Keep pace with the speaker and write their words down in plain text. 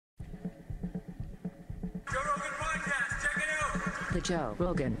The Joe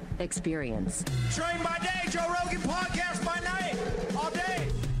Rogan Experience. Train by day, Joe Rogan podcast by night, all day.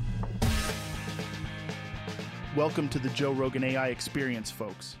 Welcome to the Joe Rogan AI Experience,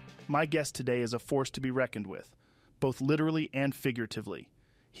 folks. My guest today is a force to be reckoned with, both literally and figuratively.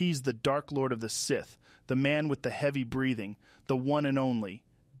 He's the Dark Lord of the Sith, the man with the heavy breathing, the one and only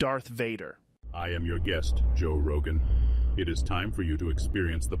Darth Vader. I am your guest, Joe Rogan. It is time for you to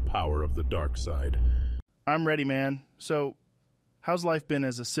experience the power of the dark side. I'm ready, man. So, how's life been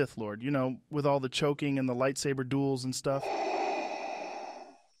as a Sith Lord? You know, with all the choking and the lightsaber duels and stuff?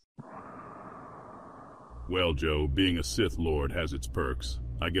 Well, Joe, being a Sith Lord has its perks.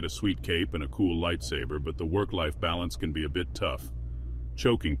 I get a sweet cape and a cool lightsaber, but the work-life balance can be a bit tough.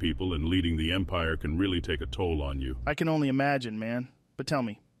 Choking people and leading the Empire can really take a toll on you. I can only imagine, man. But tell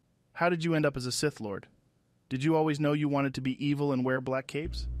me, how did you end up as a Sith Lord? Did you always know you wanted to be evil and wear black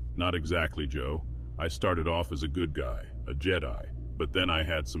capes? Not exactly, Joe. I started off as a good guy, a Jedi, but then I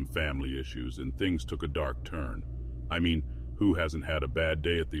had some family issues and things took a dark turn. I mean, who hasn't had a bad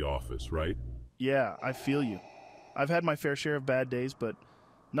day at the office, right? Yeah, I feel you. I've had my fair share of bad days, but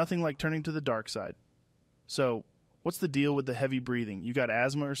nothing like turning to the dark side. So, what's the deal with the heavy breathing? You got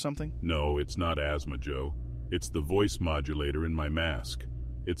asthma or something? No, it's not asthma, Joe. It's the voice modulator in my mask.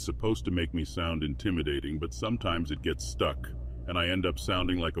 It's supposed to make me sound intimidating, but sometimes it gets stuck, and I end up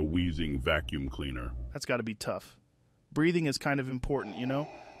sounding like a wheezing vacuum cleaner. That's got to be tough. Breathing is kind of important, you know?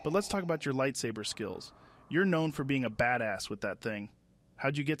 But let's talk about your lightsaber skills. You're known for being a badass with that thing.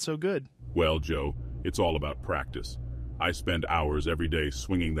 How'd you get so good? Well, Joe, it's all about practice. I spend hours every day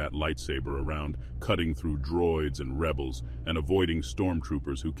swinging that lightsaber around, cutting through droids and rebels, and avoiding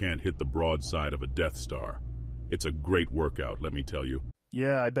stormtroopers who can't hit the broadside of a Death Star. It's a great workout, let me tell you.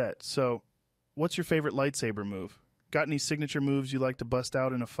 Yeah, I bet. So, what's your favorite lightsaber move? Got any signature moves you like to bust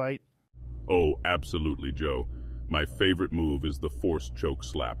out in a fight? Oh, absolutely, Joe. My favorite move is the Force choke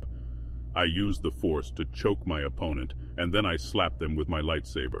slap. I use the Force to choke my opponent, and then I slap them with my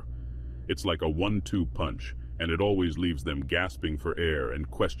lightsaber. It's like a 1-2 punch, and it always leaves them gasping for air and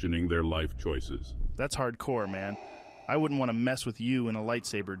questioning their life choices. That's hardcore, man. I wouldn't want to mess with you in a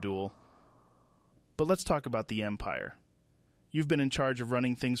lightsaber duel. But let's talk about the Empire. You've been in charge of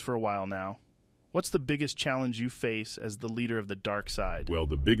running things for a while now. What's the biggest challenge you face as the leader of the dark side? Well,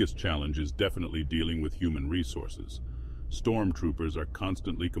 the biggest challenge is definitely dealing with human resources. Stormtroopers are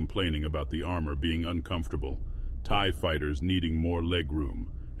constantly complaining about the armor being uncomfortable, TIE fighters needing more leg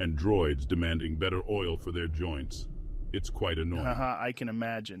room, and droids demanding better oil for their joints. It's quite annoying. I can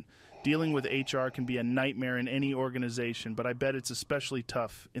imagine. Dealing with HR can be a nightmare in any organization, but I bet it's especially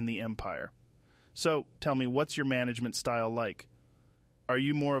tough in the Empire. So, tell me, what's your management style like? Are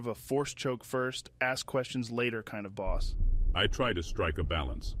you more of a force choke first, ask questions later kind of boss? I try to strike a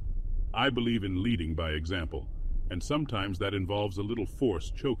balance. I believe in leading by example, and sometimes that involves a little force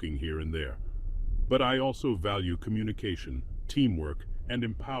choking here and there. But I also value communication, teamwork, and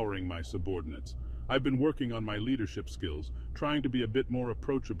empowering my subordinates. I've been working on my leadership skills, trying to be a bit more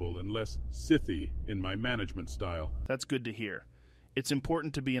approachable and less Sithy in my management style. That's good to hear. It's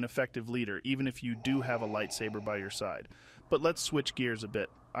important to be an effective leader, even if you do have a lightsaber by your side. But let's switch gears a bit.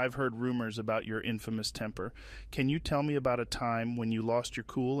 I've heard rumors about your infamous temper. Can you tell me about a time when you lost your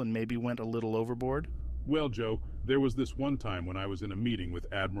cool and maybe went a little overboard? Well, Joe, there was this one time when I was in a meeting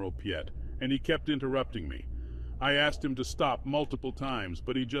with Admiral Piet, and he kept interrupting me. I asked him to stop multiple times,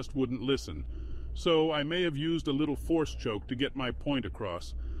 but he just wouldn't listen. So I may have used a little force choke to get my point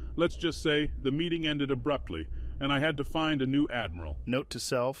across. Let's just say the meeting ended abruptly, and I had to find a new admiral. Note to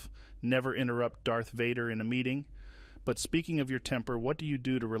self, never interrupt Darth Vader in a meeting. But speaking of your temper, what do you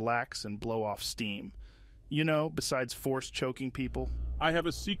do to relax and blow off steam? You know, besides force choking people? I have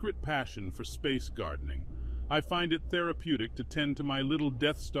a secret passion for space gardening. I find it therapeutic to tend to my little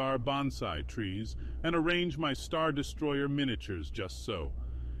Death Star bonsai trees and arrange my Star Destroyer miniatures just so.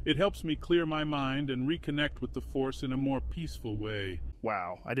 It helps me clear my mind and reconnect with the Force in a more peaceful way.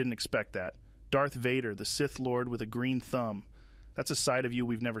 Wow, I didn't expect that. Darth Vader, the Sith Lord with a green thumb. That's a side of you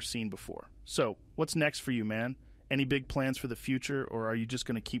we've never seen before. So, what's next for you, man? Any big plans for the future, or are you just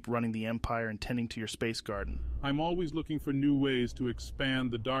going to keep running the Empire and tending to your space garden? I'm always looking for new ways to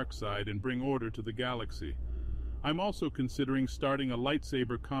expand the dark side and bring order to the galaxy. I'm also considering starting a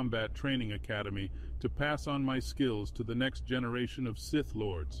lightsaber combat training academy to pass on my skills to the next generation of Sith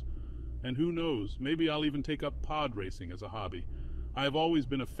Lords. And who knows, maybe I'll even take up pod racing as a hobby. I've always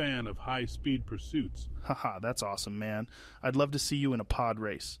been a fan of high-speed pursuits. Haha, that's awesome, man. I'd love to see you in a pod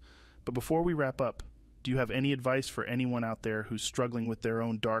race. But before we wrap up, do you have any advice for anyone out there who's struggling with their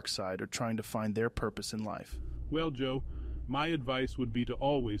own dark side or trying to find their purpose in life? Well, Joe, my advice would be to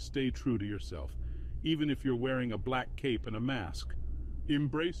always stay true to yourself, even if you're wearing a black cape and a mask.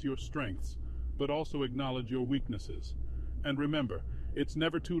 Embrace your strengths, but also acknowledge your weaknesses. And remember, it's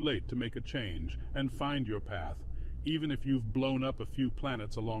never too late to make a change and find your path, even if you've blown up a few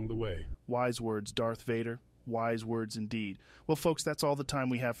planets along the way. Wise words, Darth Vader. Wise words indeed. Well, folks, that's all the time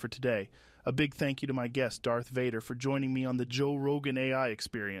we have for today. A big thank you to my guest, Darth Vader, for joining me on the Joe Rogan AI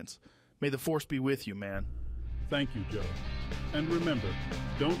experience. May the Force be with you, man. Thank you, Joe. And remember,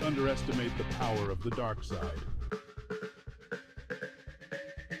 don't underestimate the power of the dark side.